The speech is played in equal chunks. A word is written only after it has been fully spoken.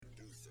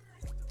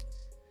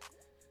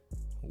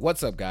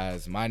What's up,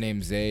 guys? My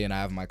name's Zay, and I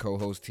have my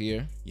co-host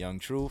here, Young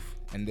Truth.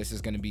 and this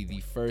is going to be the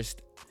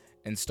first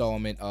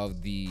installment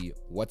of the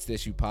What's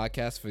This You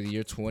podcast for the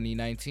year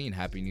 2019.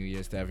 Happy New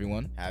Year's to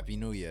everyone. Happy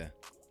New Year.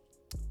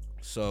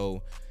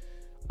 So,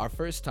 our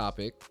first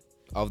topic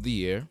of the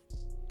year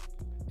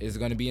is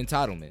going to be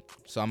entitlement.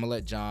 So, I'm going to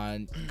let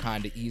John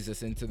kind of ease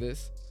us into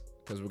this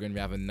because we're going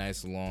to have a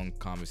nice long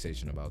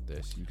conversation about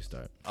this. You can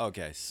start.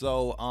 Okay,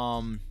 so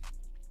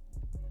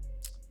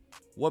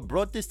what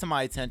brought this to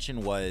my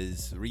attention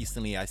was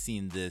recently I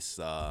seen this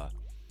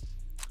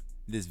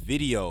this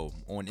video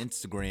on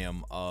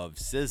Instagram of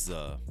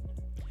SZA,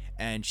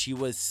 and she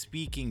was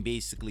speaking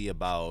basically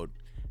about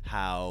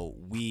how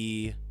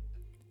we,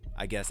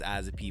 I guess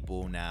as a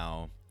people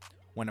now,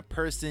 when a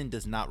person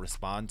does not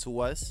respond to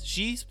us,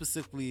 she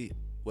specifically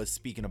was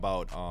speaking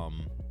about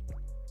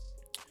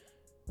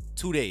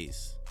 2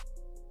 days.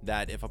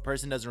 That if a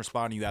person doesn't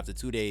respond to you after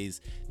 2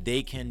 days,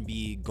 they can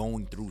be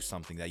going through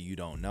something that you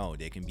don't know.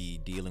 They can be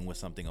dealing with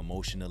something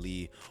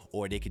emotionally,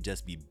 or they could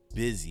just be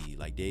busy.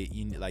 Like there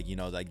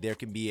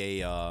can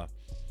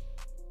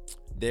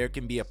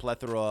be a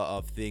plethora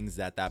of things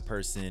that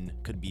person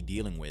could be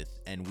dealing with,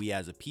 and we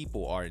as a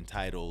people are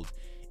entitled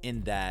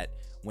in that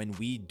when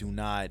we do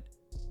not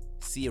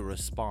see a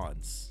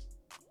response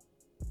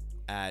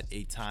at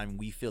a time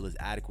we feel is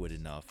adequate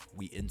enough,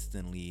 we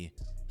instantly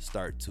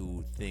start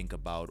to think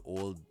about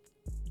all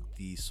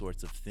these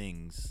sorts of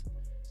things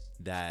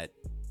that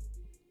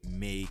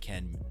may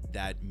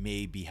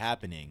be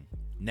happening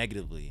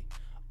negatively,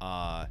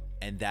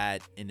 and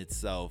that in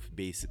itself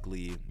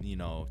basically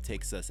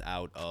takes us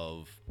out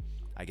of,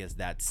 I guess,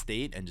 that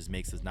state and just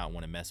makes us not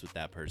want to mess with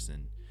that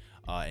person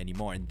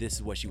anymore. And this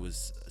is what she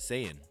was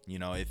saying.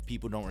 If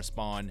people don't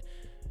respond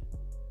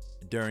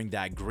during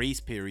that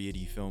grace period,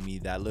 you feel me,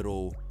 that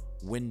little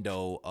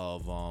window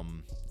of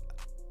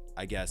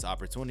I guess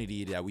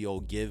opportunity that we all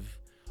give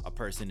a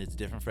person, it's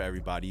different for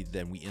everybody,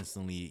 then we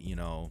instantly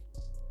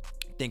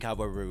think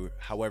however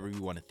we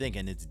want to think,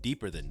 and it's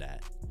deeper than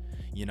that.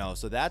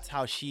 So that's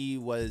how she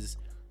was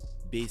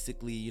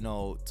basically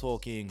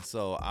talking.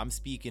 So I'm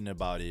speaking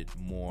about it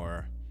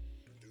more,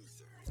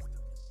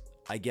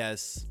 I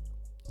guess,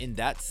 in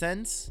that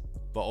sense,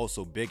 but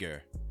also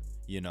bigger,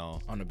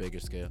 On a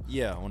bigger scale.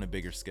 Yeah, on a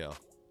bigger scale.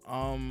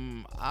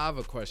 I have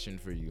a question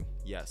for you.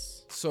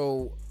 Yes.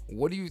 So,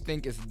 what do you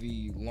think is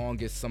the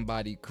longest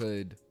somebody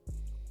could...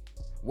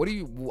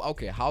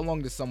 how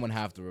long does someone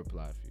have to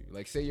reply for you?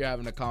 Like, say you're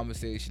having a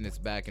conversation, it's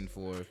back and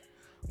forth.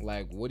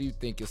 Like, what do you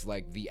think is,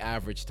 like, the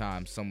average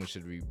time someone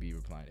should be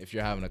replying if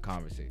you're having a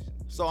conversation?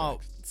 So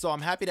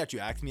I'm happy that you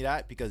asked me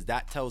that, because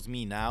that tells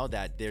me now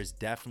that there's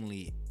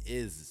definitely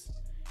is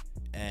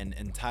an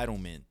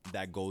entitlement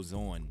that goes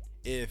on.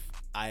 If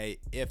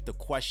the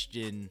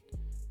question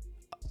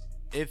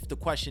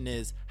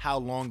is, how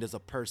long does a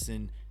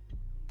person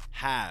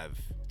have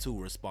to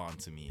respond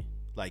to me?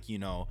 Like,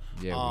 Yeah,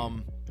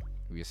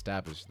 we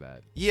established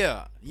that.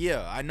 Yeah,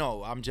 I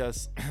know. I'm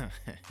just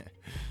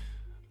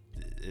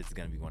it's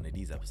gonna be one of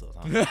these episodes,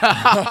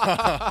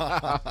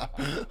 huh?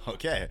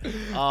 Okay.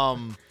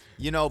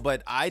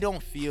 But I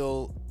don't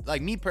feel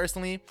like, me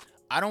personally,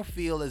 I don't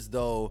feel as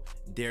though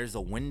there's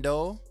a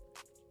window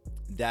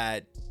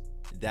that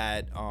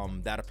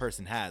a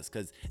person has,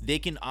 because they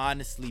can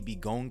honestly be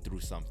going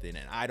through something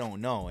and I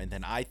don't know, and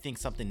then I think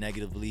something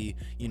negatively,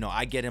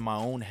 I get in my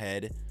own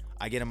head,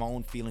 I get in my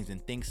own feelings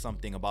and think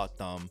something about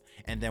them,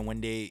 and then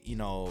when they,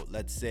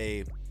 let's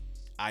say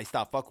I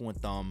stop fucking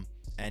with them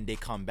and they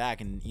come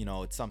back and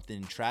it's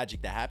something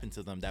tragic that happened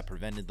to them that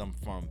prevented them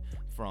from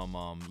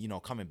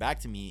coming back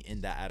to me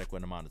in that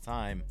adequate amount of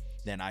time,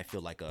 then I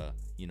feel like a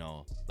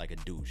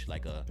douche,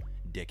 like a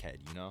dickhead.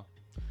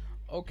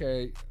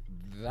 Okay,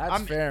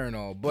 that's fair and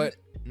all, but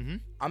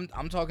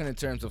I'm talking in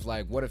terms of,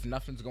 like, what if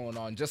nothing's going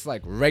on, just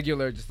like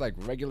regular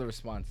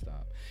response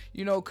time,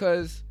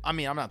 because I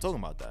mean, I'm not talking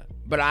about that,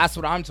 but that's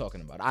what I'm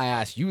talking about. I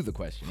asked you the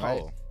question,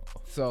 right? Oh.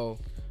 So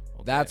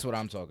that's what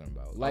I'm talking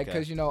about, like,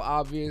 because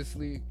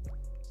obviously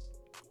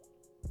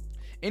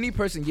any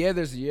person,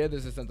 there's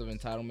a sense of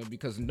entitlement,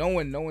 because no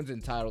one's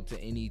entitled to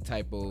any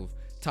type of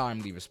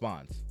timely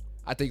response.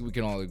 I think we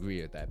can all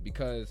agree at that,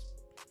 because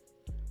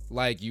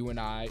like you and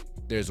I,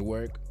 there's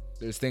work,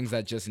 there's things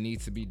that just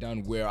needs to be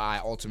done where I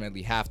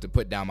ultimately have to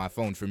put down my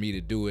phone for me to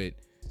do it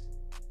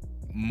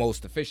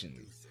most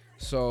efficiently.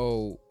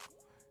 So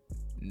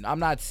I'm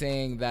not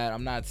saying that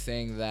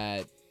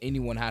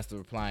anyone has to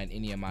reply in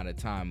any amount of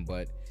time,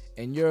 but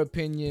in your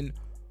opinion,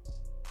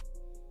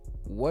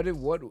 what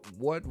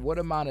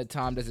amount of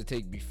time does it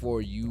take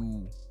before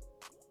you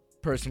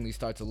personally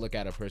start to look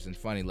at a person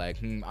funny? Like,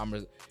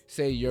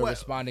 say you're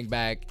responding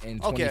back in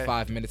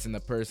 25 minutes and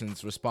the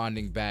person's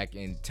responding back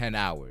in 10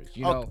 hours,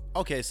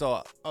 Okay,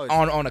 so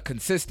on a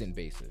consistent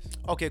basis.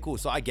 Okay, cool.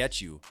 So I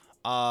get you.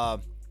 For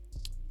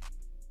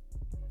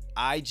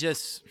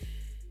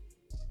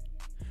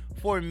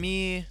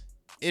me,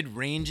 it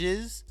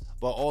ranges,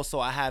 but also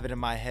I have it in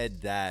my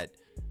head that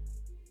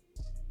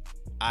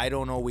I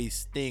don't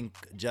always think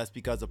just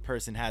because a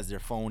person has their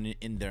phone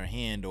in their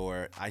hand,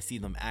 or I see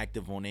them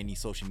active on any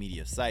social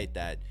media site,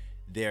 that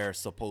they're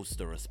supposed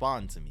to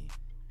respond to me.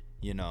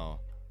 You know,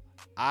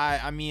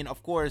 I mean,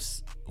 of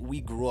course,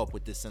 we grew up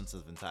with this sense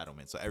of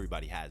entitlement, so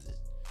everybody has it.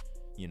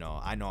 You know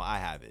I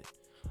have it.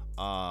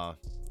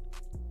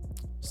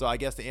 So I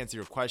guess to answer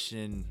your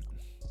question,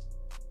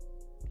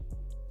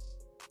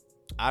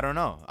 I don't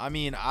know. I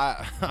mean,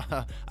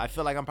 I I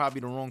feel like I'm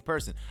probably the wrong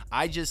person.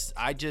 I just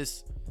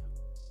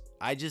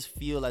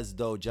feel as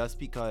though just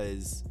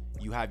because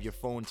you have your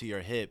phone to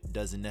your hip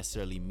doesn't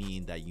necessarily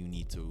mean that you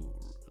need to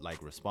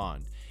like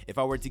respond. If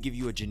I were to give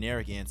you a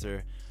generic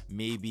answer,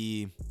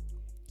 maybe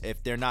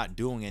if they're not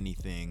doing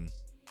anything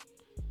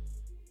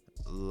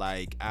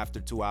like after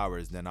 2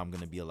 hours, then I'm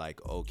gonna be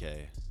like,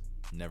 okay,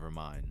 never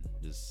mind,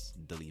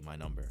 just delete my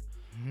number.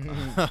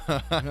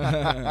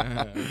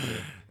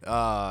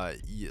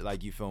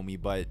 Like, you feel me?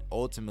 But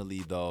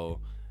ultimately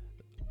though,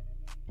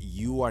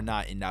 you are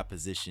not in that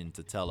position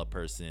to tell a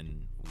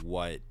person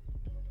what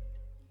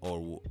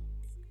or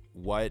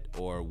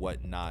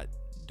what not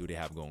do they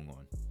have going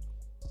on.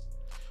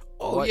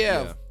 Oh, What-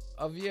 yeah.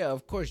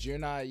 Of course you're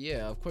not.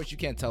 Yeah, of course you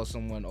can't tell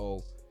someone,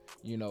 oh,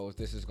 you know, if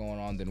this is going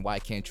on, then why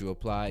can't you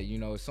apply? You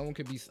know,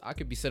 I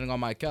could be sitting on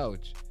my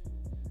couch.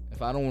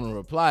 If I don't want to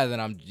reply, then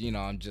I'm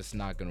just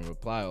not gonna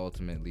reply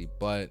ultimately.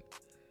 But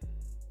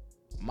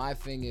my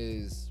thing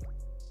is,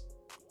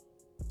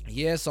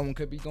 yeah, someone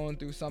could be going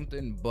through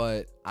something,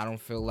 but I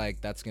don't feel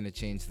like that's gonna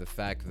change the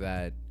fact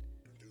that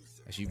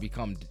as you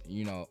become,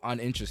 you know,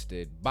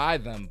 uninterested by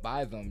them,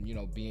 you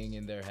know, being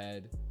in their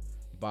head,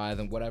 by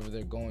them, whatever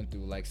they're going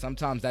through. Like,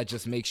 sometimes that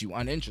just makes you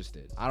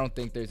uninterested. I don't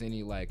think there's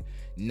any like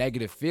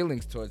negative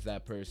feelings towards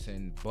that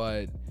person,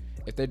 but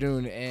if they're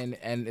doing,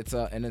 and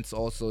it's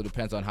also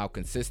depends on how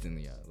consistent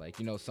they are. Like,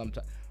 you know,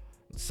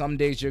 some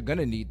days you're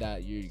gonna need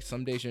that.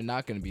 Some days you're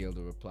not gonna be able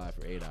to reply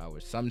for 8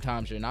 hours.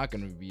 Sometimes you're not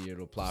gonna be able to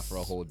reply for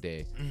a whole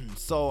day.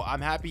 So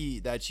I'm happy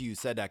that you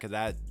said that,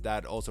 because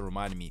that also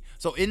reminded me.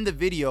 So in the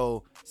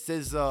video,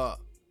 SZA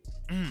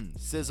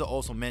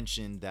also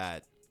mentioned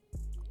that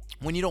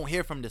when you don't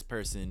hear from this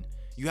person,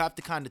 you have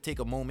to kind of take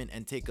a moment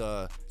and take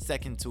a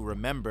second to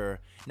remember,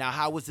 now,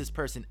 how was this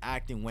person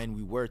acting when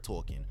we were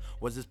talking?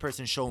 Was this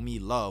person showing me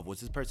love?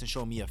 Was this person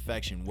showing me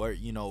affection?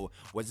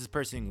 Was this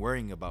person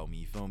worrying about me?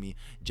 You feel me?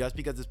 Just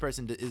because this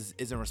person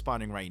isn't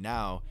responding right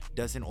now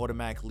doesn't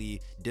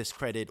automatically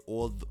discredit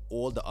all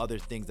the other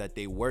things that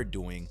they were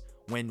doing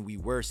when we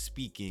were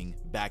speaking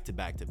back to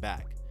back to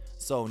back.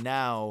 So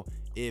now,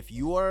 if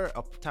you are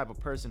a type of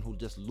person who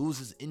just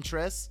loses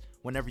interest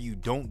whenever you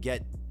don't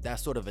get that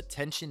sort of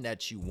attention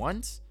that you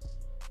want,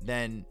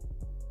 then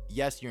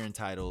yes, you're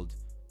entitled.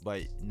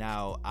 But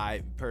now,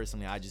 I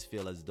just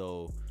feel as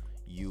though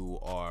you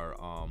are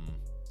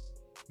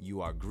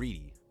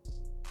greedy.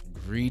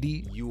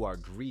 Greedy? You are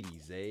greedy,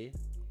 Zay.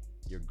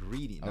 You're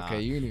greedy. Nah.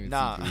 Okay, you didn't even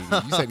say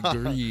greedy. You said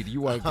greed.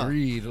 You are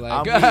greed.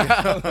 Like,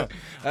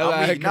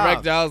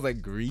 correct. I was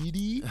like,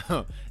 greedy?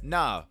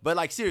 Nah, but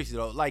like, seriously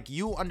though, like,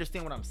 you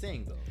understand what I'm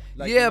saying though.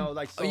 Like, yeah, you know,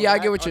 like, so yeah, I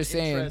get what you're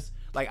saying. uninterest-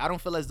 Like, I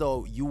don't feel as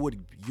though you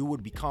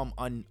would become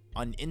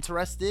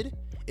uninterested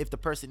if the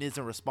person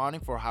isn't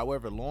responding for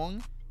however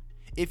long.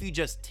 If you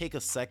just take a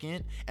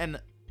second,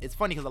 and it's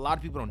funny because a lot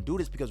of people don't do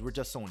this because we're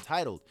just so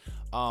entitled.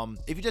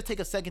 If you just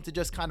take a second to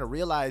just kind of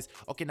realize,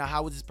 okay, now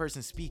how is this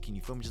person speaking?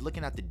 You feel me? Just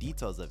looking at the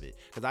details of it.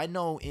 Because I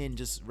know in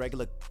just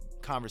regular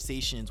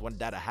conversations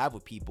that I have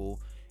with people,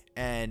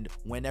 and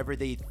whenever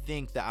they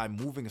think that I'm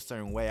moving a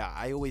certain way,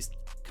 I always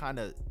kind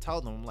of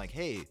tell them, I'm like,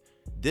 hey,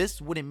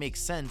 this wouldn't make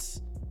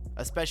sense,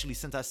 especially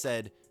since I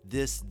said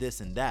this,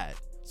 and that.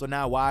 So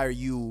now why are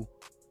you,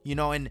 you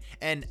know, and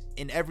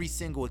in every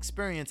single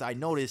experience, I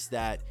noticed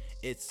that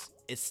it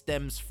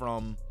stems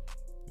from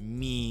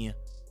me,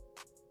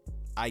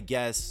 I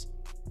guess,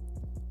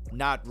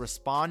 not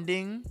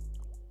responding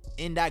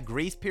in that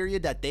grace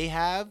period that they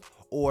have,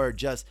 or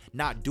just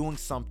not doing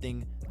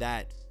something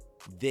that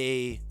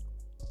they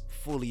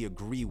fully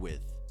agree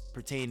with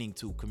pertaining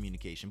to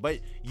communication. But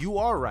you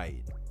are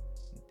right.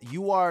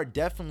 You are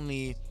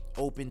definitely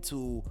open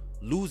to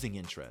losing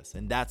interest,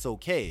 and that's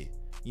okay.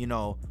 You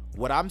know,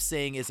 what I'm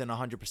saying isn't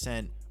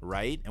 100%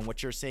 right, and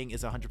what you're saying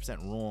is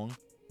 100% wrong.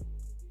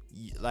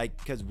 Like,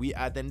 because we,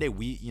 at the end of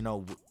the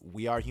day,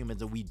 we are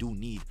humans, and we do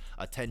need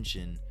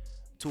attention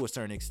to a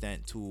certain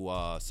extent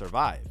to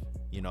survive,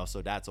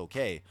 so that's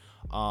okay.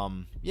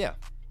 Yeah.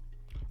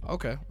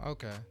 Okay.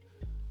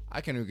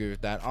 I can agree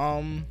with that.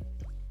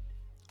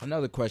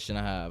 Another question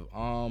I have.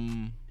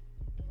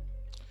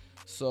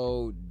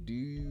 So do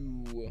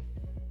you...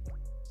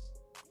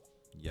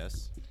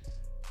 Yes.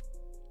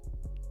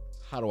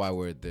 How do I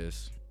word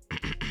this?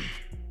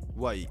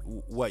 What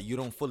you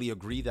don't fully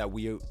agree that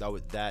we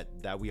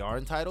are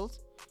entitled?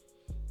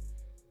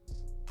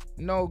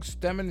 No,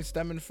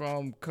 stemming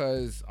from,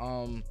 cause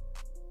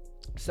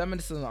stemming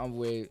to some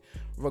way,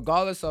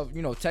 regardless of,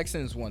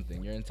 texting is one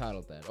thing, you're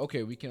entitled to that.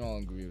 Okay, we can all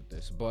agree with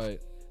this,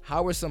 but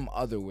how are some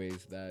other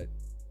ways that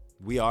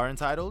we are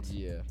entitled?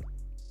 Yeah.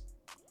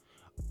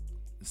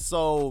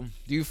 So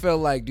do you feel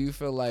like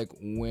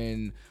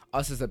when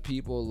us as a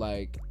people,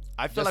 like,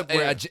 I feel like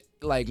we're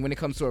like when it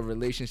comes to a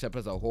relationship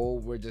as a whole,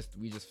 we just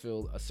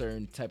feel a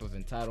certain type of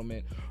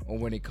entitlement, or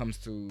when it comes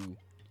to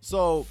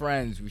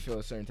friends, we feel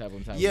a certain type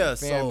of entitlement. Yeah,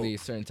 family, a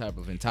certain type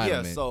of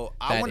entitlement. Yeah, so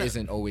that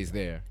isn't always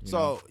there. You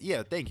know?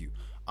 Yeah, thank you.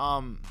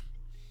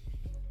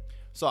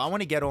 So I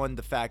want to get on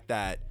the fact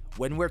that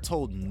when we're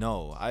told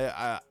no,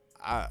 I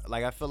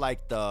feel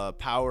like the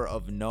power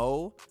of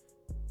no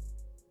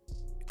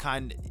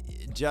kind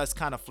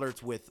of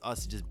flirts with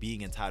us just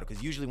being entitled,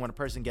 because usually when a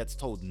person gets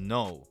told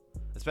no,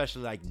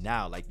 especially like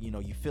now, like, you know,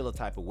 you feel a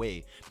type of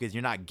way because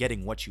you're not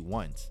getting what you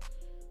want.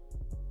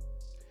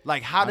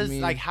 Like how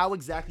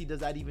exactly does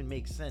that even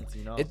make sense,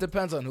 you know? It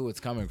depends on who it's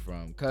coming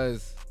from,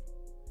 because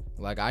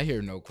like I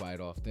hear no quite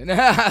often.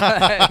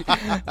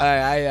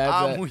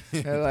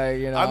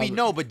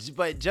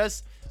 But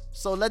just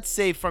so let's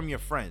say from your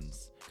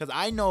friends, because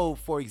I know,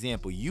 for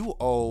example, you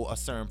owe a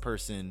certain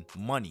person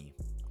money,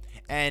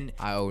 and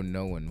I owe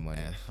no one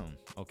money.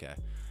 Okay,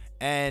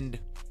 and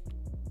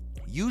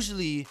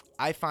usually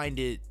I find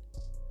it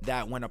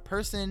that when a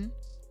person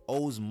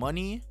owes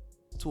money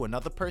to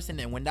another person,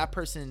 and when that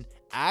person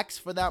asks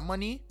for that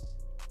money,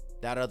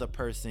 that other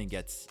person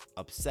gets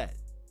upset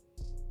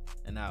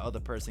and that other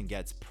person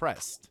gets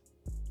pressed.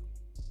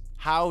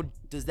 How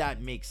does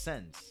that make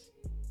sense?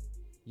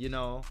 You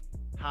know,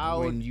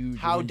 how do you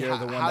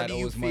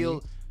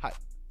feel?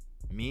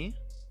 Me?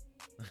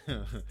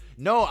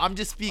 No, I'm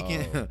just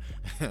speaking.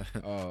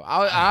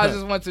 I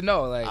just want to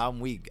know. Like, I'm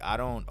weak. I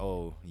don't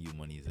owe you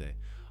money, Zay.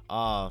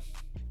 Hold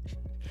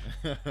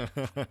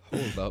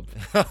up.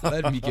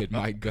 Let me get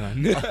my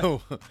gun.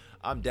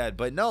 I'm dead.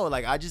 But no,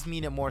 like, I just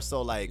mean it more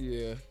so like,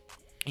 yeah,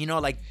 you know,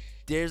 like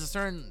there's a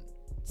certain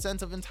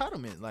sense of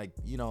entitlement, like,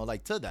 you know,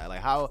 like to that.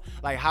 Like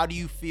how do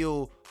you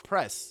feel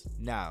pressed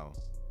now?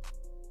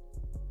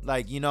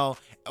 Like, you know,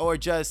 or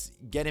just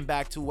getting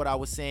back to what I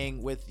was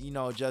saying with, you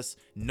know, just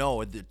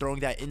no, throwing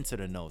that into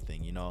the no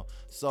thing, you know.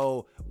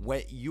 So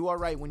when you are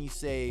right when you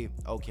say,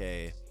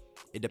 okay,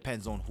 it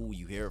depends on who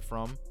you hear it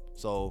from.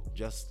 So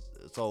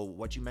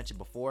what you mentioned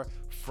before,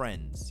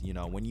 friends, you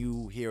know, when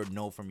you hear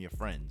no from your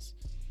friends,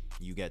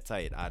 you get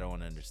tight. I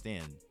don't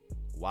understand,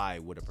 why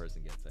would a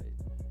person get tight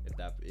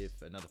if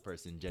another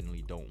person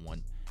generally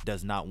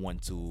does not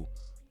want to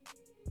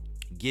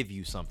give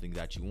you something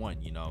that you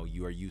want. You know,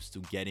 you are used to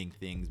getting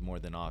things more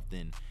than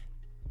often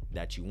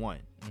that you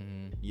want.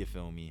 You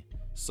feel me?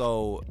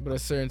 So, but a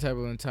certain type of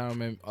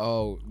entitlement,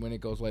 when it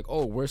goes like,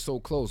 oh, we're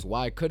so close,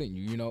 why couldn't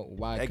you? You know,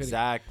 why couldn't,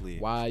 exactly,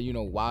 why, you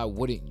know, why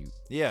wouldn't you?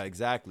 Yeah,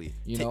 exactly.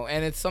 You know,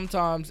 and it's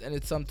sometimes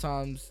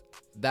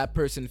that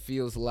person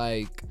feels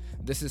like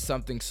this is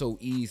something so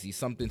easy,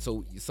 something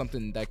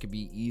that could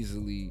be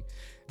easily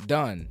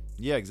done.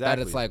 Yeah,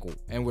 exactly. That it's like,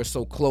 and we're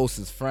so close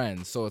as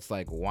friends, so it's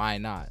like, why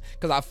not?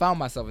 Because I found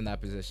myself in that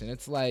position.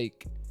 It's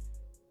like,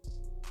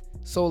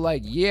 so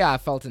like, yeah, I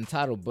felt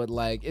entitled, but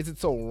like, is it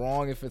so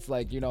wrong if it's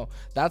like, you know,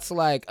 that's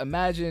like,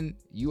 imagine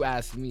you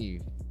ask me,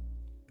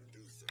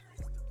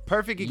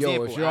 perfect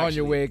example, if you're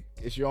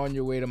on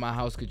your way to my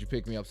house, could you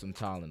pick me up some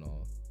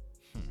Tylenol?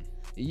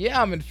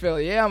 Yeah, I'm gonna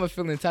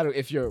feel entitled.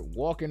 If you're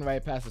walking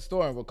right past the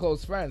store and we're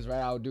close friends,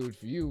 right, I'll do it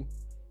for you.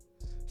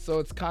 So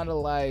it's kind of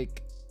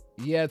like,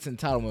 yeah, it's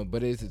entitlement,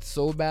 but is it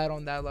so bad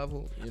on that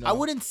level? You know? I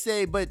wouldn't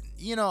say, but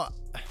you know,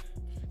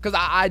 because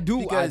I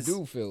do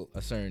feel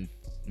a certain,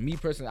 me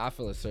personally, I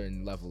feel a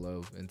certain level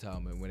of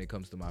entitlement when it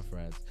comes to my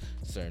friends,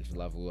 a certain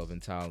level of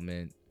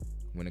entitlement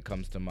when it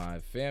comes to my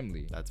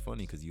family. That's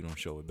funny because you don't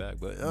show it back,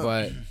 but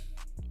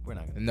we're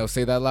not gonna. No,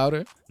 say that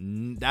louder.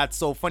 That's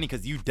so funny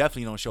because you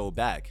definitely don't show it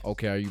back.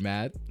 Okay, are you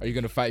mad? Are you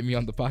gonna fight me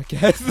on the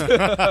podcast?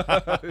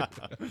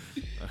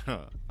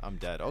 I'm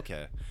dead.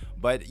 Okay,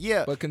 but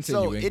yeah. But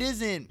continuing. So it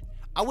isn't.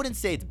 I wouldn't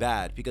say it's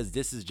bad because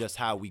this is just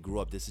how we grew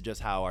up. This is just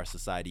how our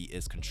society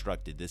is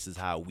constructed. This is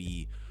how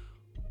we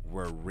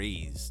were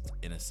raised,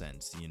 in a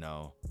sense, you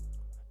know.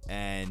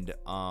 And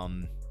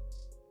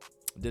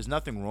there's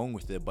nothing wrong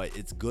with it, but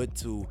it's good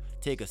to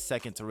take a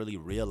second to really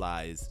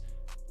realize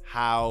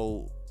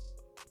how,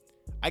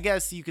 I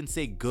guess you can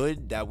say,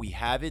 good that we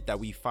have it, that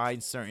we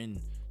find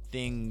certain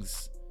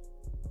things,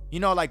 you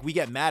know, like we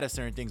get mad at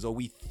certain things or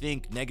we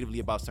think negatively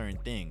about certain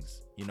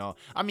things, you know.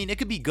 I mean, it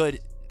could be good,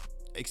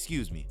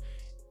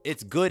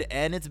 it's good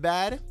and it's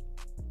bad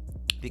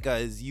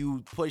because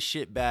you push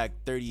shit back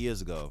 30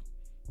 years ago,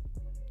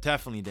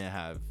 definitely didn't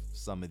have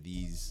some of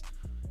these,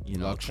 you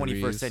know,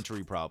 luxuries. 21st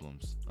century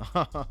problems.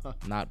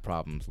 Not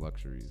problems,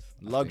 luxuries.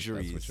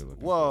 Luxuries.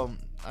 Well,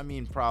 I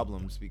mean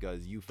problems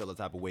because you feel the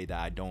type of way that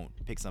I don't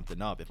pick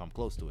something up if I'm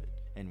close to it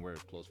and we're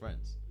close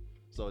friends.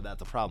 So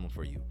that's a problem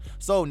for you.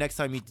 So next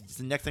time you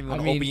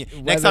want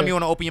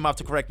to open your mouth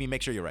to correct me,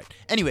 make sure you're right.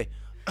 Anyway,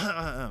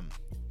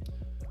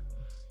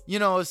 you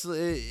know,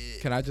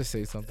 can I just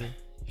say something?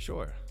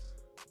 Sure.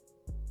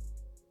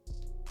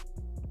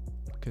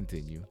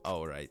 Continue.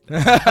 Oh, right.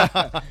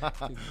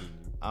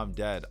 I'm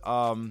dead.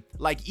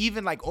 Like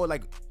even like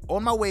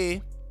on my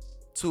way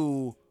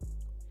to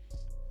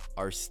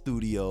our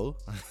studio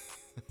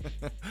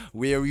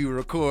where we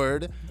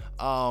record,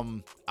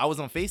 I was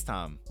on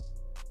FaceTime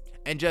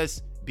and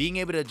just being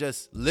able to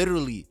just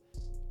literally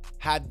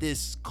had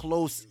this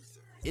close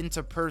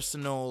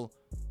interpersonal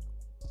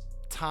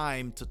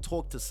time to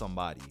talk to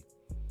somebody.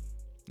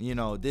 You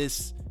know,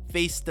 this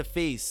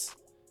face-to-face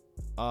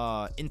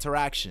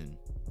interaction.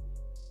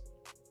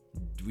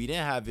 We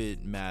didn't have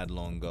it mad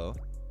long ago.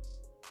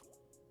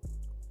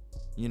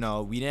 You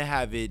know, we didn't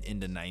have it in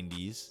the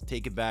 90s.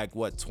 Take it back,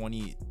 what,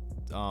 20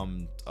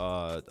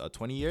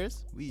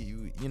 years?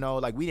 We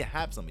didn't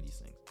have some of these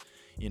things.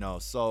 You know,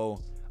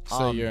 so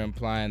you're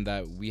implying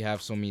that we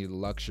have so many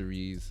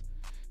luxuries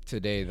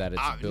today that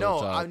it's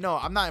built up. No,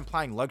 I'm not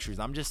implying luxuries.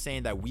 I'm just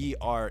saying that we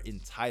are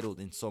entitled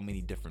in so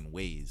many different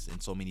ways, in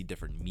so many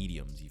different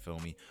mediums. You feel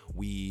me?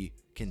 We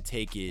can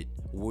take it.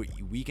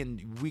 We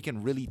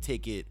can really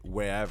take it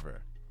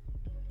wherever.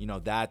 You know,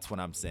 that's what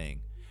I'm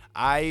saying.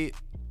 I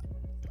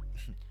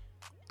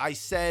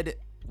said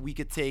we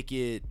could take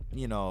it.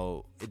 You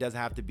know, it doesn't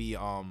have to be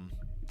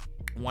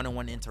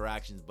one-on-one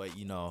interactions, but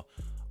you know,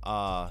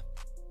 I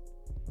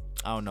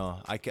don't know.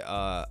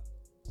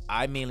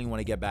 I mainly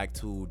want to get back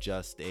to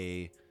just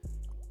a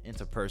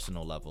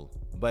interpersonal level.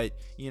 But,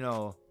 you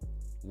know,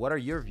 what are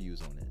your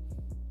views on it?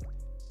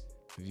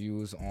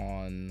 Views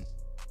on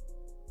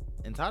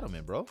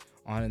entitlement, bro?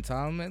 On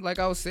entitlement? Like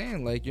I was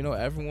saying, like, you know,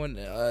 everyone,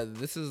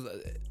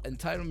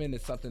 entitlement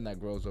is something that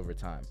grows over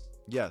time.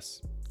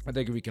 Yes. I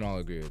think we can all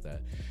agree with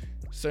that.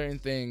 Certain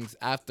things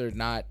after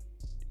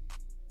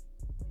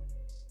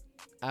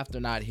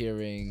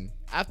hearing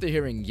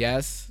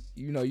yes,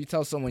 you know, you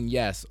tell someone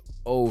yes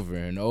over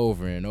and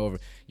over and over.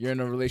 You're in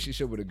a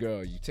relationship with a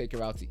girl, you take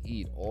her out to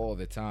eat all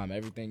the time,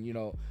 everything, you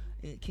know,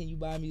 can you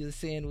buy me a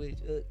sandwich?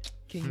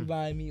 Can you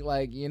buy me,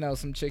 like, you know,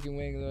 some chicken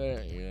wings,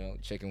 you know,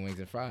 chicken wings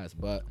and fries.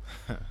 But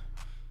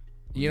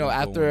you know,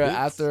 after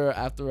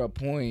a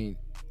point,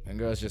 a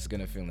girl's just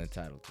gonna feel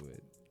entitled to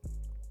it.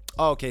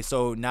 Okay,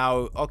 so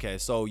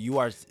you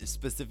are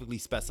specifically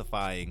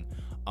specifying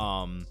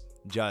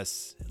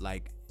just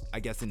like,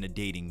 I guess, in the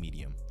dating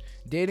medium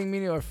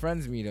or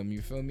friends medium,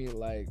 you feel me?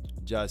 Like,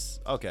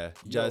 just how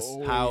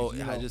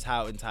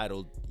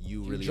entitled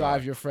you really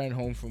drive are. Your friend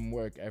home from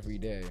work every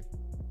day.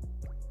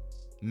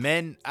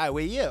 Men,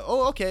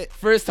 okay.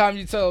 First time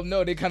you tell them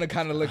no, they kind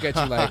of look at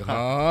you like,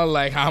 huh?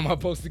 Like, how am I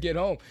supposed to get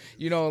home?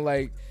 You know,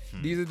 like,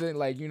 these are the,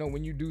 like, you know,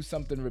 when you do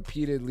something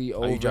repeatedly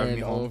over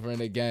and over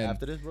and again.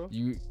 After this, bro?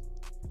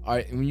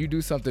 When you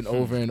do something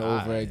over and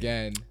over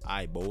again,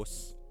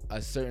 boss,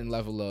 a certain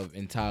level of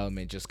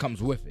entitlement just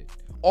comes with it.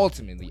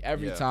 Ultimately,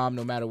 every time,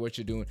 no matter what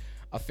you're doing,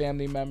 a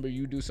family member,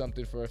 you do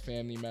something for a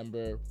family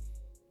member,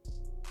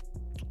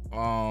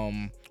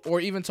 or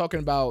even talking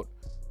about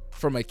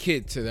from a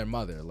kid to their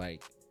mother,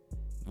 like,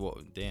 well,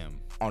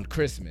 damn, on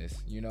Christmas,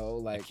 you know,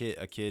 like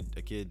a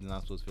kid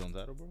not supposed to feel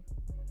entitled, bro.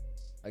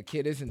 A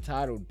kid is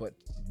entitled, but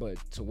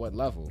to what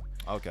level?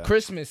 Okay.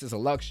 Christmas is a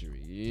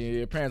luxury.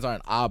 Your parents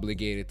aren't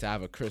obligated to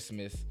have a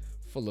Christmas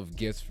full of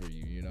gifts for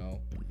you, you know?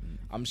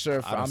 I'm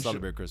sure. I don't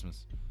celebrate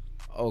Christmas.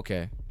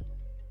 Okay.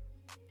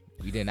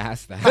 We didn't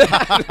ask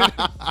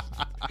that.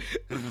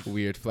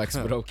 Weird flex,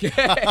 but okay.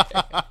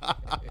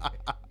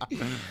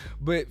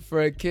 But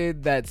for a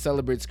kid that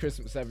celebrates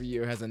Christmas every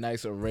year, has a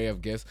nice array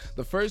of gifts.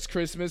 The first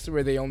Christmas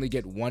where they only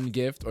get one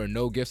gift or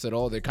no gifts at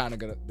all, they're gonna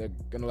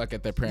look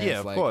at their parents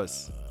of like,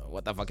 course.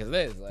 What the fuck is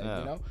this? Like, you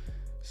know?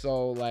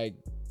 So, like,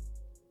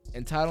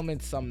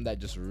 entitlement's something that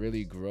just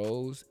really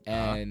grows,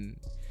 and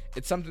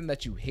it's something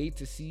that you hate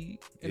to see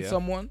in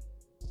someone.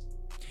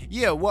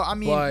 Yeah, well, I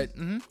mean, but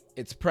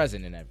it's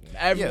present in everyone.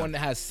 Everyone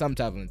has some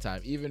type of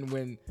entitlement. Even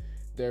when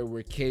there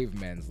were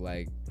cavemen,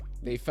 like,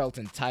 they felt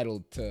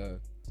entitled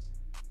to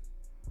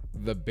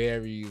the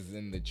berries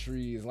and the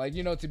trees, like,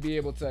 you know, to be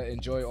able to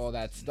enjoy all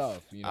that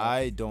stuff, you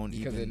know,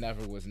 because it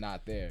never was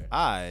not there.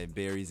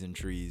 Berries and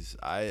trees,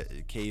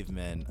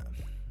 cavemen,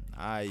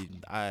 I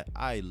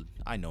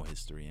know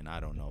history and I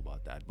don't know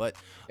about that, but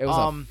it was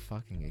a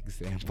fucking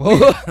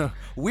example.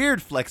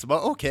 Weird flex,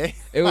 but okay.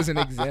 It was an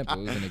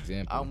example.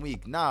 I'm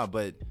weak,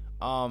 but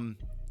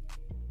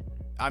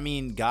I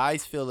mean,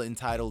 guys feel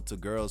entitled to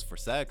girls for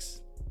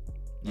sex.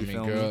 It's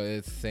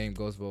the same,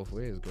 goes both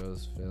ways.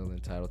 Girls feel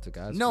entitled to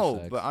guys. No,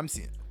 for sex. but I'm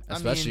seeing,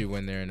 especially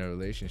when they're in a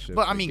relationship.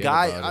 But I mean,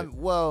 guys.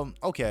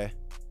 Okay.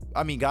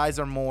 I mean, guys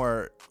are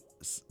more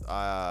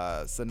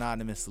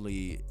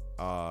synonymously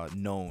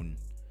known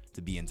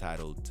to be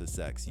entitled to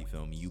sex. You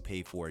feel me? You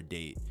pay for a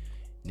date.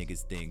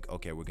 Niggas think,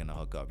 okay, we're gonna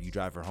hook up. You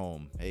drive her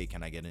home. Hey,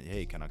 can I get in?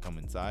 Hey, can I come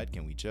inside?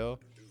 Can we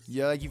chill?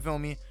 Yeah, like, you feel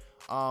me?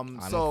 I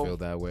don't feel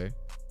that way.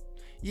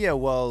 Yeah,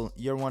 well,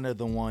 you're one of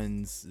the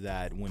ones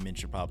that women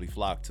should probably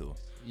flock to.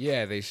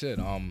 Yeah, they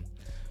should.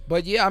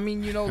 But yeah, I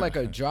mean, you know, like,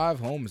 a drive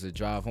home is a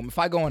drive home. If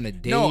I go on a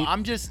date,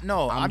 I'm just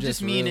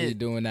mean really it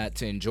doing that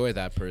to enjoy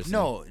that person.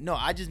 No,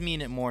 I just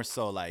mean it more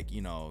so like,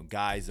 you know,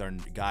 guys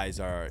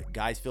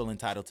feel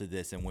entitled to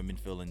this and women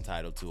feel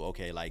entitled to,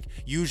 okay, like,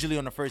 usually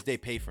on the first day,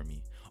 pay for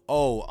me.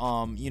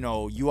 You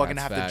know, you are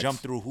gonna have to jump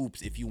through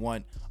hoops if you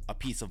want a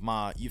piece of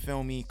my, you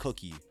feel me,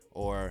 cookie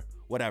or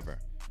whatever.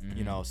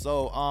 You know,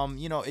 so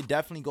you know, it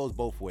definitely goes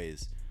both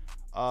ways.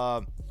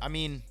 I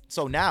mean,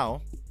 so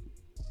now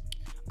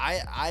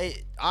I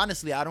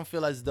honestly, I don't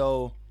feel as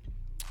though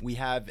we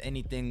have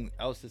anything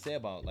else to say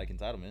about like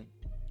entitlement.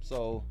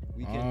 So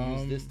we can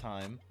use this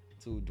time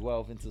to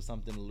delve into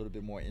something a little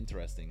bit more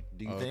interesting.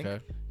 Do you think?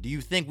 Okay. Do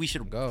you think we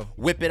should Go.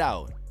 whip it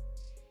out?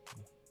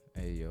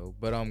 Hey yo,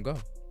 but go.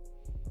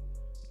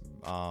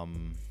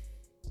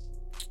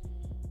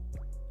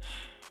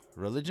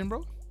 Religion,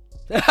 bro.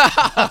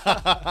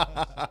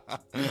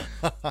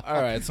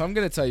 All right, so I'm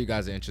gonna tell you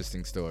guys an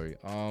interesting story.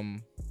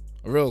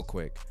 Real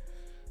quick.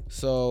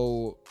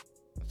 So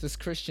this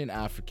Christian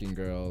African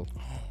girl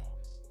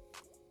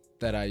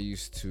that I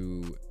used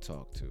to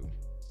talk to,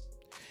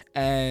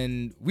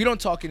 and we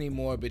don't talk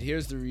anymore. But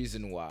here's the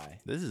reason why.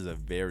 This is a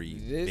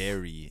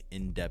very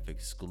in-depth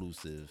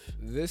exclusive.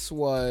 This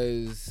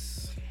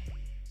was.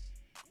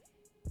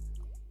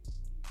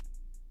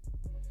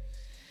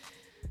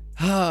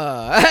 You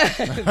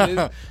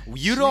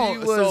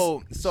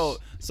don't. So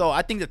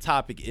I think the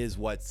topic is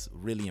what's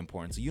really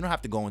important. So you don't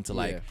have to go into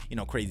like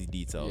crazy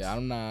details. Yeah,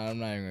 I'm not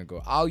even gonna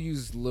go. I'll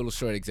use little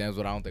short examples,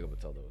 but I don't think I'm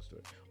gonna tell the whole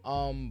story.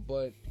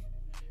 But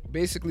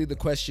basically the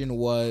question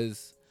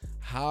was,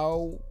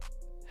 how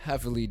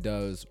heavily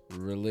does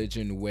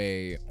religion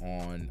weigh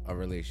on a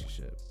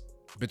relationship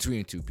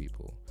between two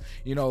people?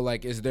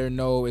 Like is there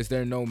no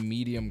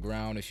medium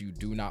ground if you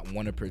do not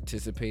want to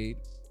participate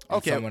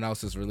in someone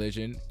else's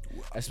religion,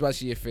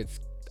 especially if it's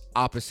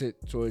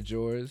opposite towards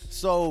yours?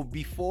 So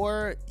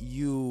before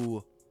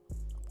you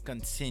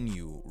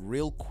continue,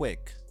 real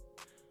quick,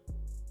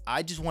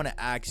 I just want to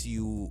ask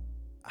you,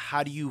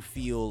 how do you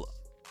feel?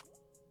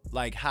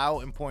 Like,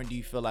 how important do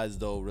you feel as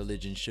though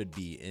religion should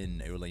be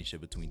in a relationship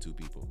between two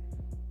people?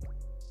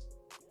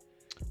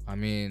 I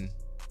mean,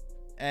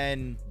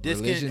 and this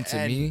religion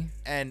to me,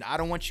 and I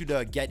don't want you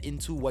to get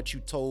into what you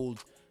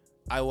told.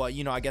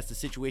 I guess the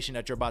situation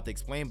that you're about to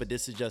explain, but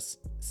this is just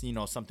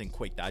something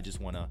quick that I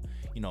just want to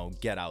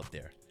get out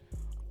there.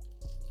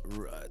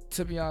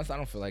 To be honest, I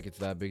don't feel like it's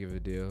that big of a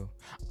deal.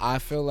 I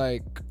feel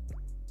like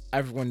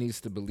everyone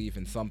needs to believe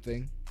in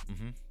something.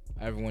 Mm-hmm.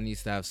 Everyone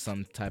needs to have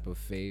some type of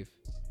faith.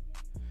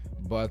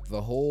 But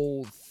the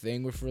whole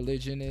thing with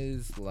religion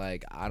is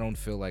like, I don't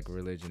feel like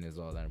religion is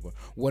all that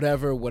important.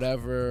 Whatever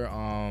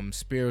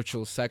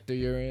spiritual sector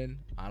you're in,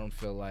 I don't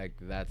feel like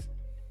that's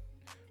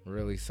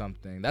really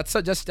something. That's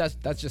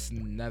just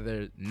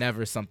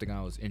never something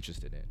I was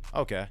interested in.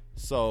 Okay,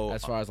 so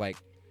as far as like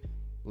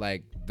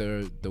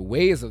the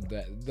ways of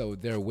that, though,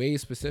 their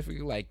ways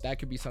specifically, like that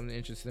could be something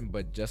interesting,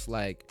 but just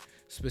like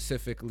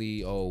specifically,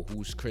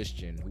 who's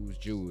Christian, who's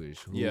Jewish,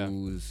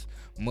 who's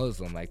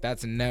Muslim, like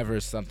that's never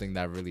something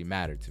that really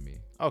mattered to me.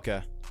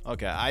 Okay.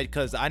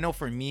 Because I know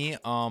for me,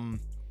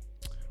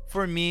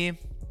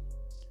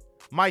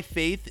 my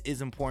faith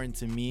is important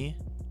to me,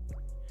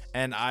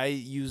 and I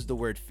use the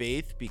word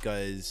faith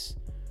because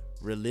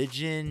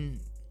religion,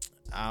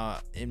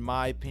 in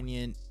my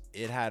opinion,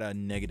 it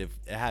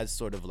has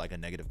sort of like a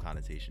negative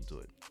connotation to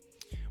it.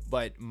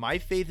 But my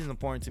faith is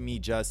important to me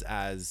just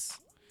as,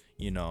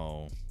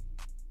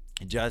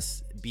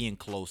 just being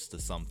close to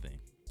something.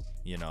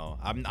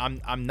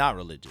 I'm not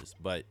religious,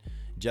 but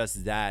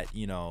just that,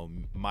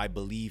 my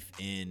belief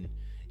in,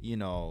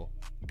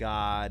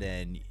 God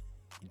and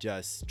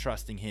just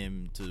trusting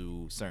him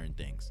to certain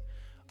things.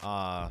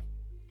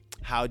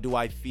 How do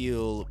I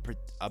feel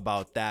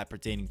about that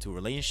pertaining to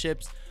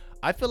relationships?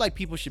 I feel like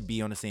people should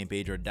be on the same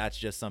page, or that's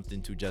just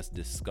something to just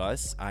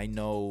discuss. I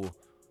know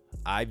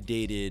I've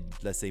dated,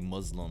 let's say,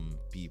 Muslim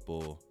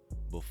people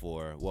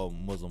before. Well,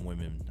 Muslim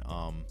women,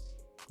 or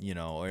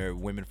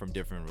women from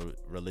different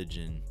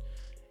religion,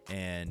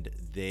 and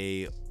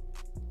they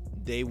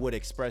would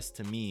express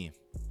to me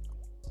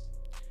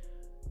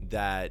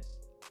that,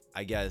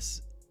 I guess,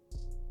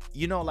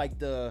 like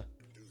the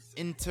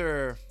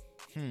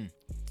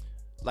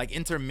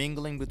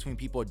intermingling between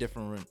people of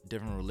different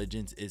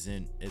religions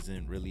isn't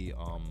really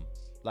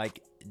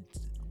like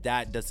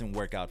that doesn't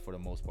work out for the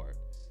most part.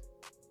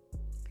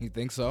 You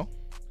think so?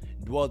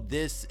 Well,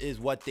 this is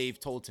what they've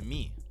told to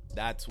me.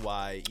 That's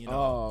why,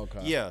 Oh,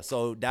 okay. Yeah,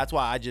 so that's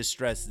why I just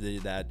stress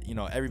that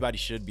everybody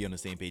should be on the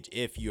same page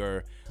if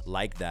you're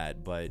like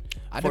that. But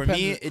for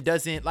me, it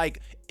doesn't like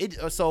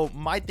it. So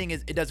my thing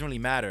is, it doesn't really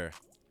matter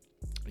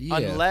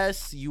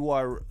unless you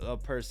are a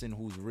person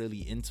who's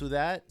really into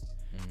that.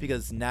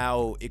 Because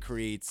now it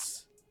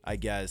creates, I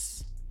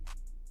guess,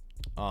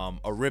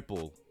 a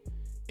ripple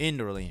in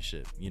the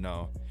relationship,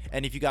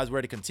 And if you guys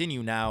were to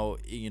continue now,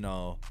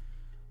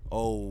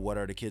 what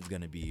are the kids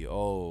gonna be?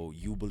 Oh,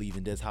 you believe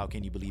in this? How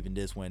can you believe in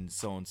this when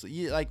so and so?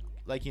 Yeah, like.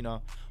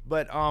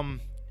 But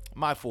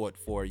my fault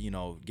for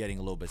getting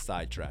a little bit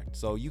sidetracked.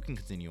 So you can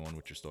continue on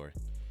with your story.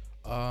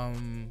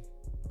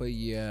 But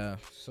yeah,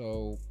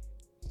 so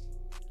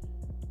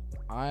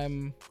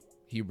I'm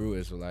Hebrew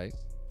Israelite.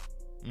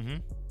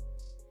 Mm-hmm.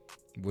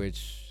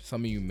 Which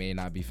some of you may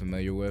not be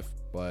familiar with,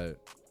 but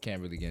can't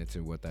really get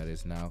into what that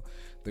is now.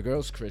 The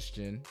girl's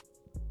Christian,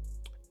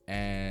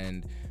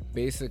 and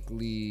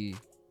basically,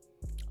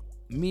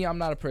 me, I'm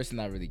not a person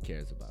that really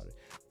cares about it.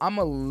 I'm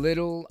a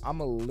little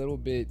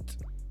bit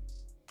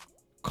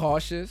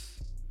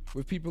cautious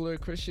with people who are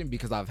Christian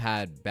because I've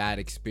had bad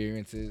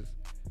experiences,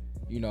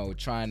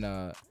 trying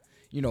to,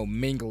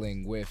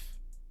 mingling with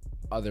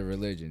other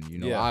religion.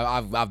 Yeah.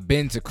 I've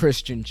been to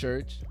Christian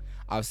church.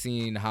 I've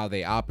seen how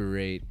they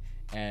operate,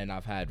 and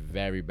I've had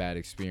very bad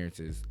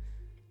experiences.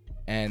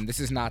 And this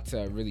is not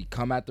to really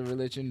come at the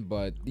religion,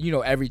 but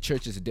every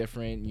church is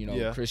different.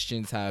 Yeah.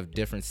 Christians have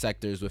different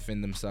sectors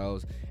within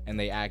themselves, and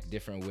they act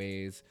different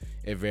ways.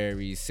 It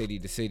varies city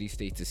to city,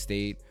 state to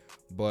state.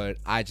 But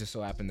I just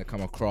so happen to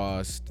come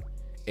across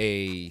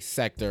a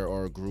sector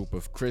or a group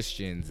of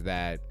Christians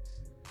that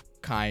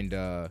kind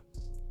of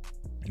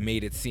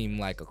made it seem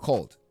like a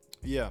cult.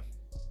 Yeah.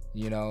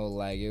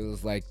 Like it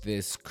was like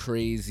this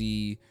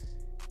crazy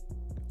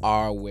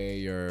our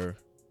way or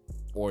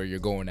you're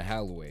going to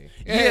hell way.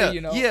 Yeah.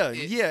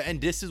 And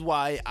this is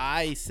why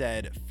I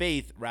said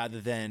faith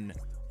rather than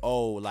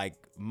like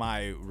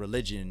my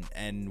religion,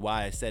 and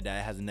why I said that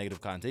it has a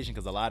negative connotation,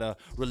 because a lot of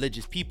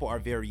religious people are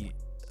very,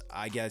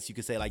 I guess you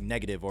could say, like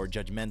negative or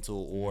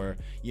judgmental, or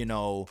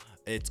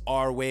it's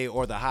our way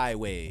or the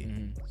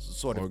highway,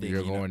 sort of or thing.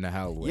 You're going to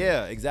hell way.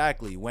 Yeah,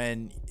 exactly.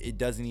 When it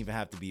doesn't even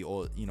have to be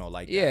all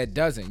like yeah, that. It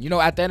doesn't.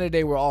 At the end of the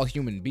day, we're all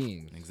human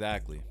beings.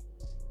 Exactly.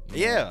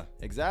 Yeah,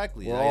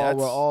 exactly. We're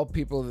all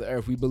people of the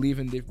earth. We believe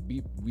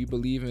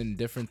in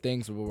different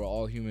things. But we're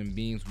all human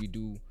beings. We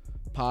do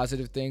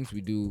positive things.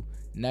 We do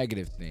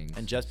negative things.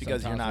 And just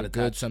because sometimes you're not we're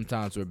good,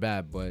 sometimes we're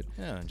bad. But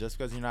just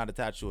because you're not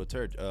attached to a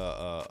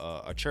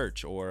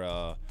church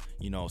or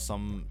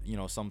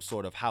some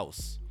sort of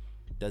house,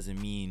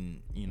 doesn't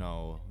mean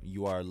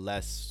you are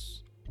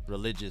less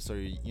religious, or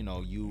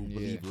you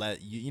believe less.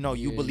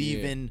 You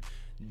believe in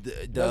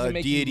the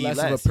deity less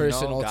less, of a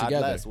person God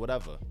altogether. less,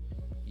 whatever.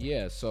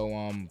 Yeah,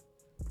 so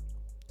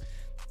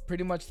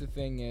pretty much the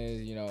thing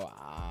is,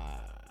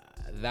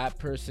 that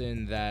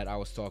person that I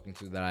was talking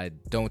to that I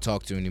don't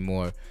talk to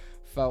anymore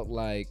felt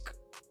like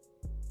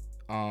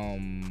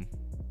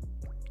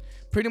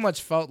pretty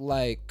much felt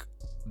like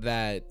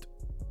that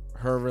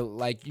her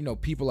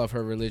people of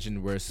her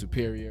religion were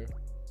superior.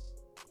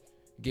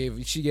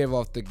 She gave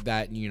off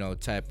that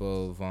type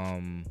of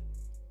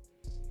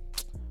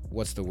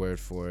what's the word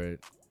for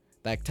it?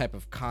 That type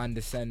of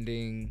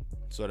condescending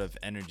sort of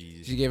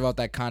energy. She gave out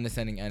that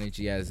condescending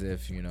energy as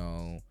if,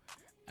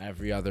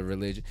 every other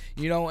religion.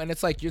 And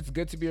it's like, it's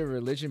good to be a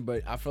religion,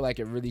 but I feel like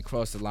it really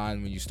crossed the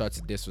line when you start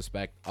to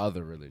disrespect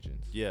other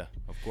religions. Yeah,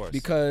 of course.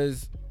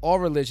 Because all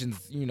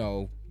religions,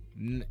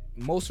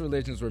 most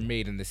religions were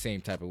made in the same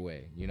type of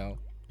way,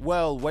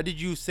 Well, what did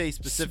you say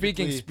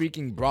specifically?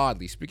 Speaking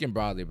broadly,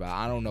 but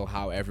I don't know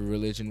how every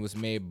religion was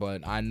made,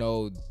 but I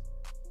know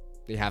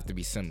they have to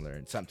be similar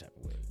in some type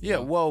of way. Yeah,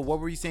 well, what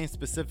were you saying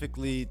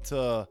specifically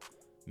to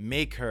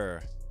make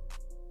her,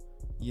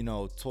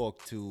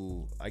 talk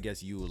to, I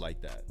guess, you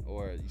like that,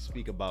 or you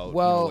speak about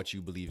what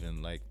you believe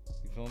in, like,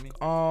 you feel me?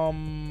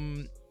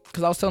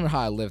 Because I was telling her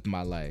how I lived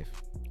my life.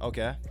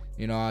 Okay.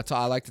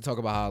 I like to talk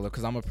about how I live,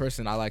 because I'm a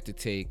person. I like to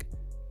take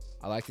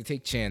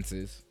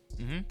chances.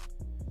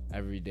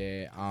 Every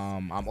day.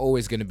 I'm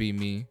always gonna be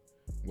me,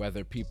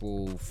 whether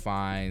people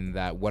find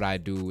that what I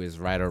do is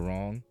right or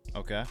wrong.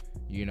 Okay.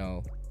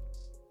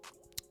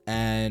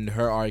 And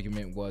her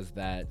argument was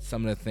that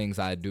some of the things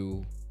I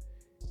do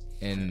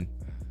in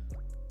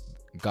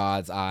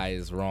God's eye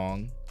is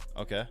wrong.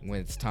 Okay. When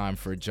it's time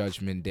for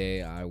Judgment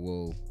Day, I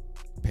will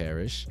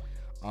perish.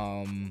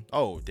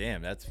 Oh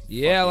damn, that's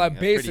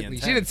basically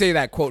she didn't say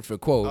that quote for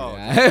quote,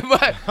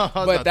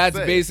 but that's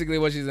basically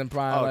what she's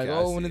implying.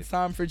 Okay, when it's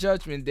time for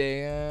Judgment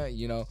Day,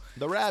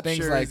 the rapture,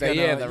 things like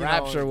that. The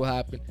rapture will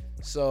happen.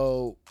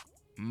 So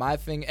my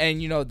thing,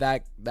 and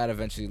that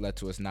eventually led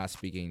to us not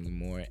speaking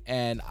anymore.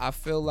 And I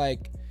feel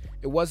like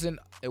it wasn't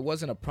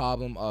a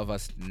problem of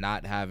us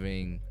not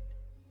having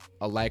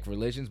alike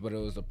religions, but it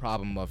was a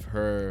problem of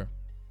her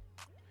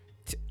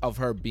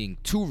being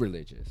too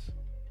religious.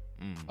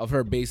 Of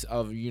her base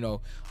of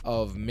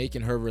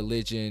making her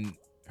religion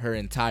her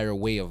entire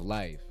way of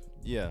life.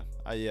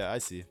 I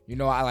see.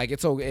 I like,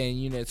 it's okay,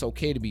 and it's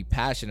okay to be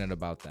passionate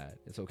about that.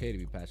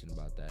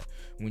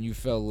 When you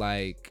feel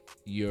like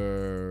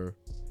you're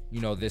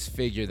this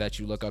figure that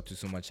you look up to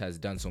so much has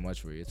done so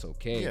much for you, it's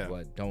okay,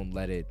 but don't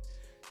let it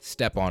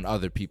step on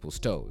other people's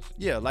toes.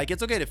 Yeah, like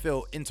it's okay to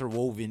feel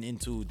interwoven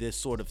into this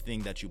sort of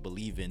thing that you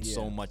believe in,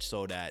 so much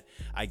so that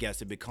I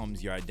guess it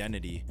becomes your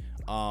identity.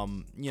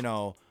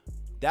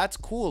 That's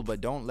cool,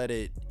 but don't let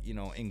it,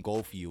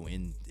 engulf you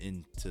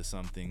into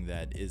something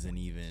that isn't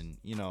even,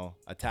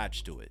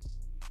 attached to it.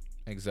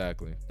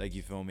 Exactly. Like,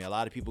 you feel me? A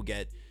lot of people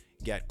get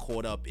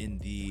caught up in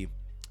the,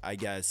 I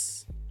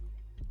guess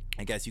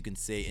you can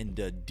say, in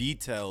the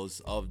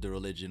details of the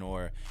religion,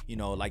 or,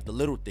 like the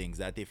little things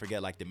that they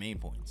forget, like the main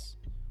points,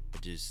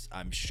 which is,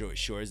 I'm sure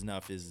as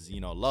enough, is,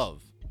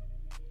 love,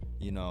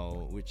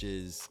 which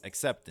is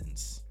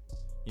acceptance,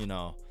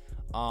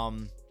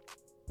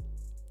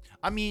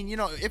 I mean,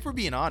 if we're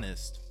being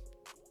honest,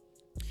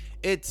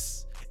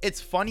 it's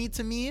funny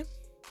to me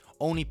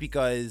only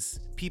because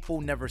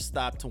people never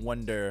stop to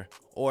wonder,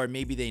 or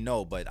maybe they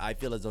know, but I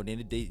feel as though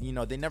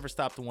they never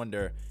stop to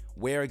wonder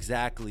where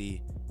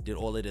exactly did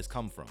all of this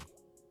come from.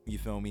 You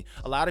feel me?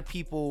 A lot of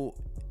people,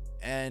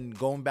 and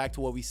going back to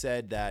what we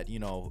said, that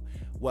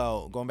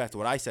well, going back to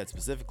what I said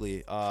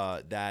specifically,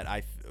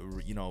 that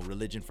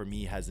religion for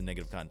me has a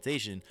negative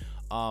connotation.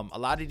 A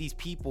lot of these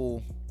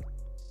people,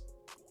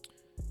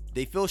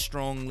 they feel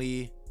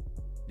strongly,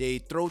 they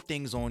throw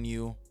things on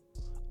you,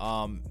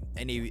 and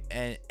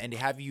they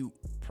have you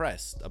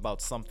pressed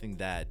about something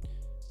that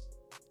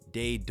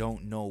they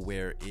don't know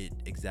where it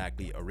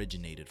exactly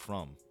originated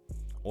from,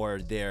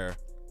 or they're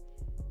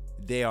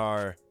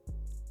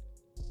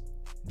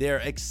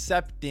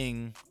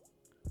accepting.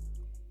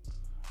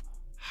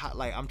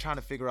 Like, I'm trying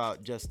to figure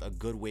out just a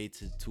good way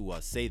to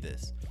say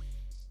this.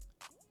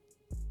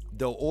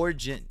 The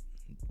origin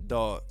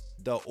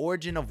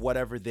of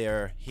whatever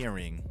they're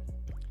hearing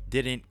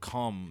didn't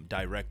come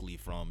directly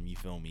from, you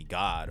feel me,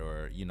 God,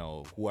 or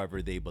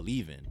whoever they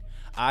believe in.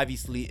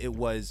 Obviously it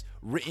was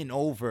written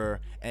over,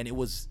 and it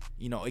was,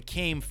 it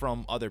came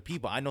from other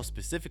people. I know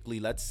specifically,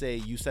 let's say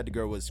you said the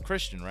girl was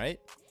Christian, right?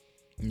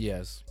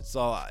 Yes.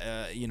 So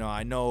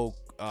I know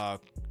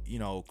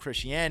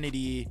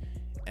Christianity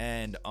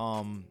and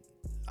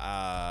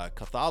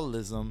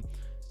Catholicism,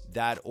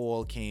 that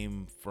all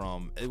came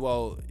from,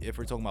 well, if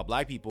we're talking about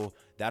black people,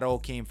 that all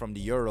came from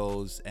the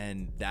Euros,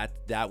 and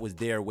that was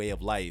their way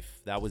of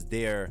life.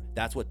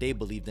 That's what they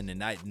believed in,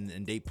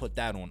 and they put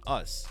that on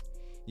us.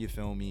 You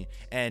feel me?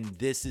 And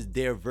this is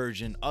their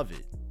version of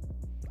it,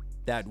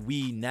 that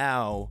we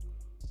now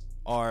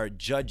are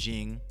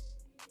judging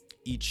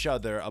each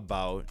other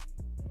about.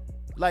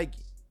 Like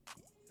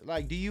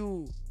do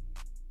you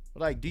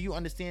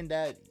understand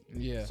that?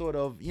 Yeah. Sort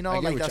of, I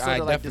like that sort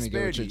of like definitely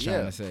get what disparity. you're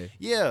trying to say.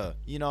 Yeah.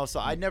 So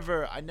I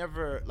never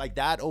like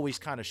that. Always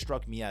kind of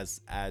struck me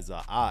as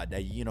odd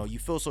that you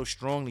feel so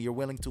strongly, you're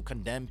willing to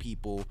condemn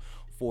people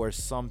for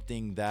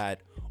something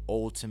that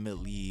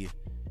ultimately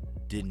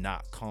did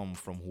not come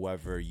from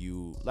whoever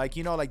you like.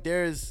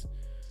 There's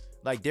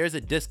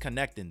a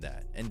disconnect in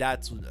that, and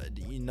that's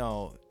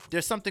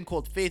there's something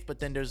called faith, but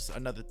then there's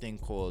another thing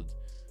called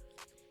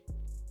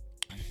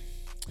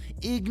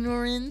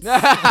ignorance.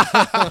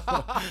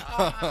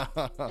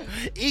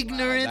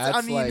 Ignorance. Wow,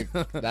 I mean,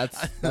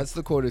 that's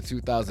the quote of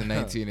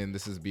 2019, and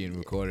this is being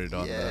recorded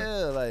on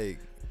that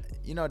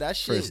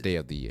shit. First day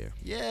of the year.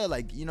 Yeah,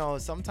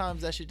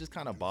 sometimes that shit just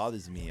kind of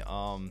bothers me.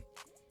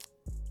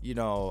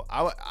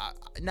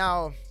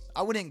 Now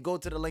I wouldn't go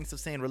to the lengths of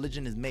saying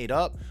religion is made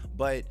up,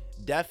 but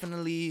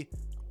definitely,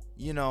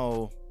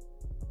 you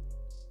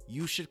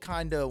should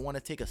kind of want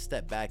to take a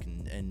step back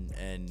and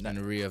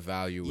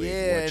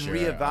reevaluate.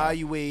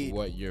 Reevaluate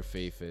what your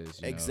faith is.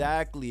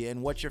 Exactly,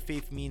 and what your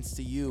faith means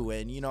to you,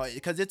 and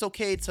because it's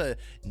okay to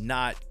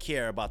not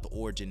care about the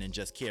origin and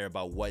just care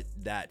about what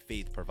that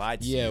faith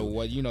provides. Yeah, to you.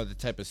 what the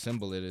type of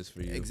symbol it is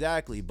for you.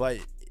 Exactly, but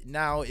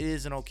now it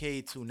isn't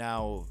okay to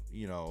now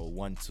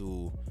want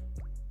to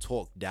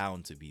talk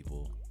down to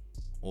people,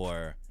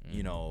 or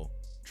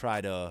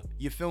try to,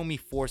 you feel me,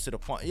 force it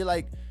upon you,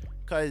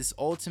 because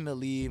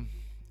ultimately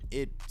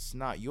it's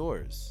not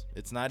yours,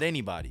 it's not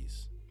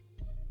anybody's.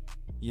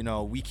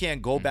 We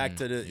can't go back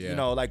to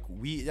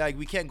the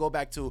we can't go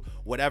back to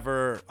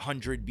whatever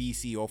 100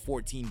 BC or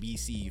 14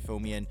 BC, you feel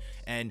me,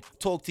 and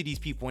talk to these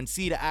people and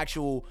see the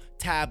actual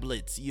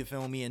tablets, you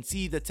feel me, and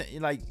see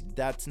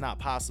that's not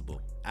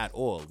possible at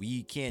all.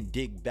 We can't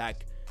dig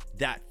back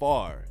that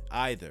far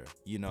either,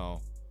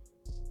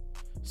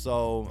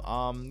 so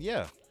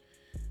yeah.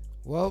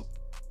 Well,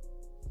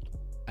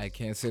 I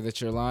can't say that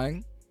you're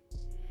lying.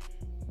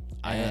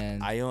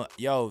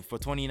 For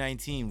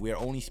 2019, we're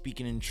only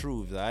speaking in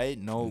truth, right?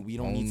 No, we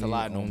don't need to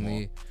lie no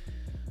more.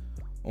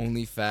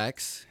 Only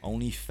facts.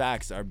 Only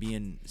facts are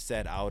being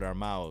said out our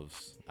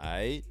mouths,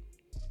 alright?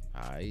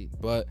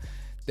 But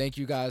thank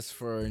you guys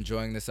for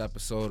enjoying this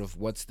episode of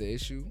What's the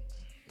Issue.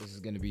 This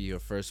is going to be your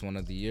first one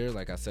of the year,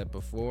 like I said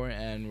before,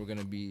 and we're going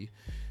to be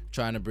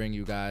trying to bring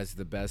you guys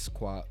the best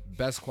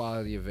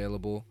quality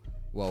available,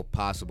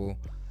 possible.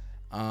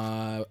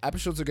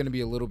 Episodes are going to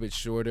be a little bit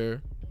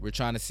shorter. We're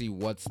trying to see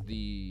what's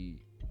the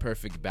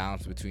perfect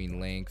balance between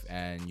length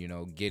and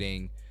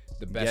getting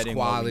the best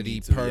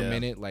quality per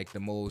minute, like the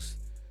most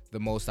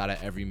out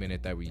of every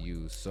minute that we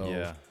use. So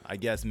yeah, I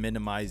guess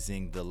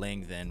minimizing the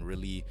length and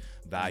really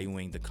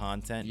valuing the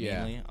content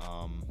mainly.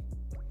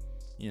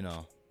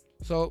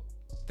 So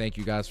thank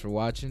you guys for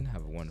watching.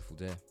 Have a wonderful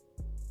day.